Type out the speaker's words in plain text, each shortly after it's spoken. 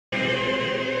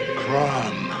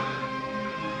Crom,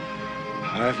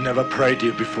 I've never prayed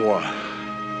you before.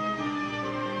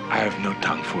 I have no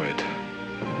tongue for it.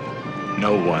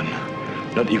 No one,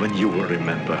 not even you, will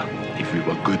remember if we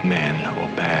were good men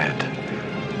or bad,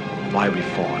 why we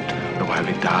fought or why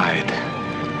we died.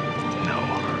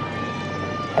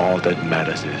 No. All that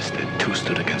matters is that two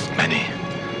stood against many.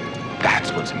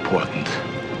 That's what's important.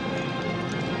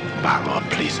 Power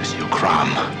pleases you,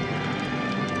 Crom.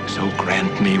 So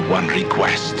grant me one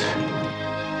request.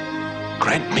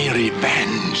 Grant me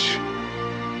revenge.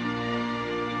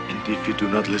 And if you do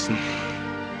not listen,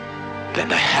 then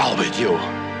the hell with you.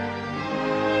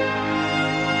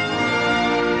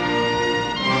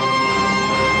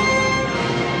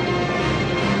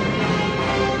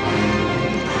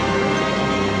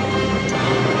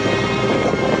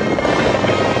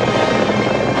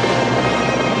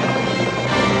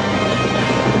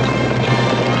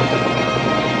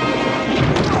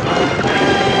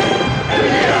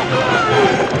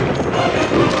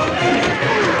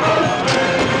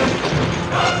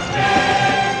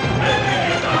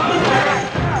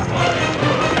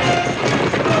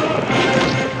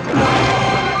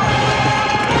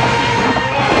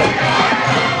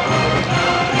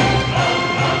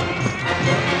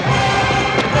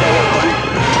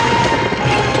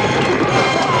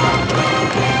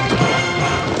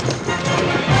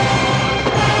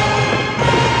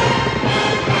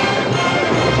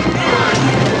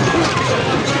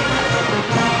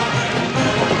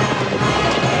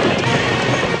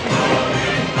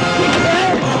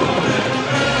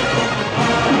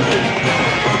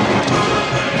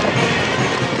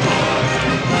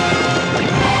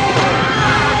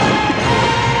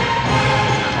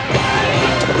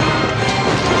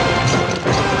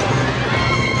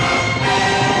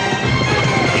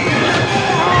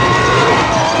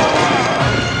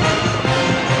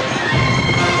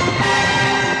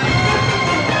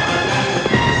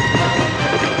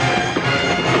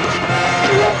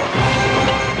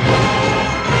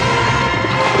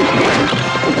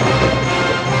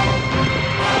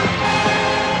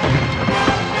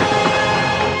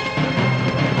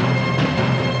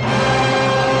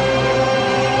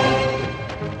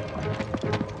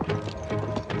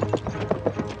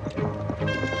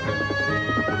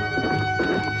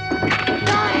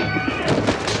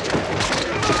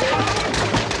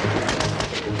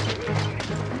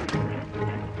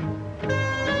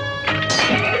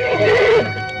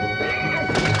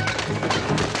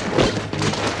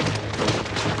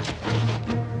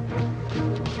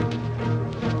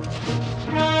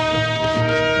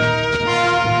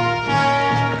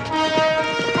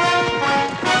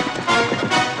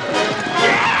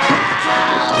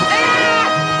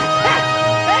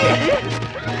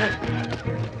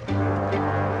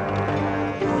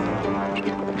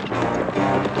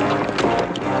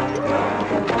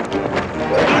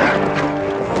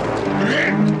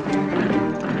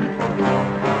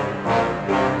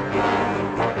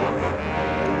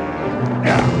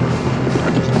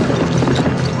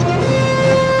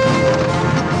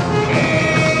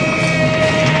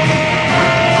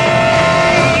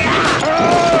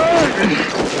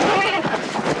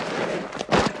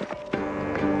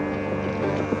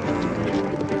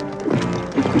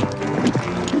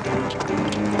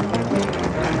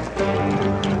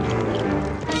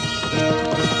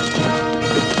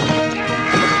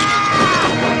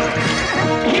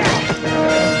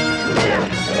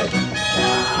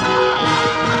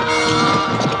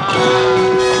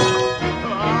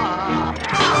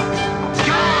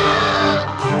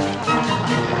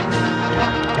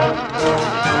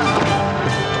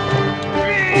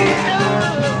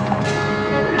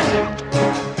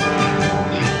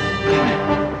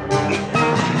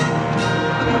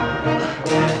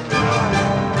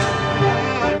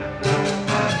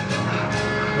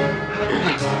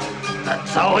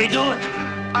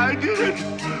 I did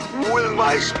it with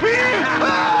my spear!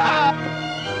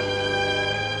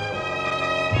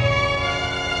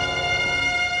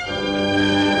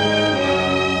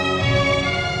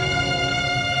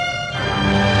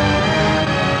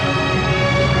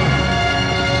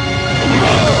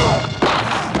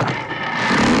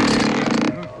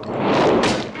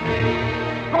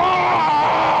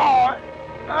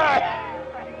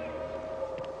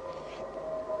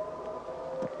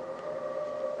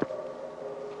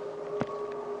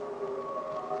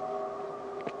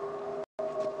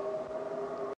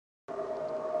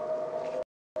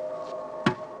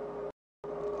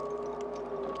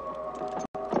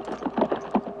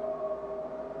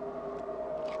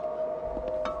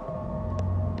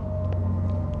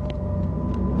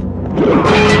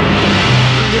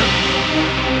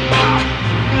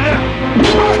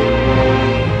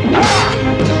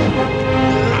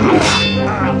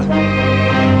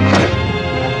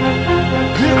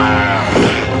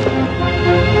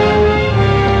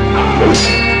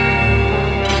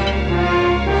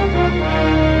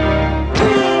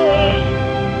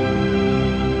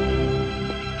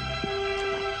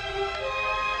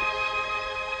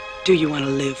 Do you want to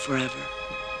live forever?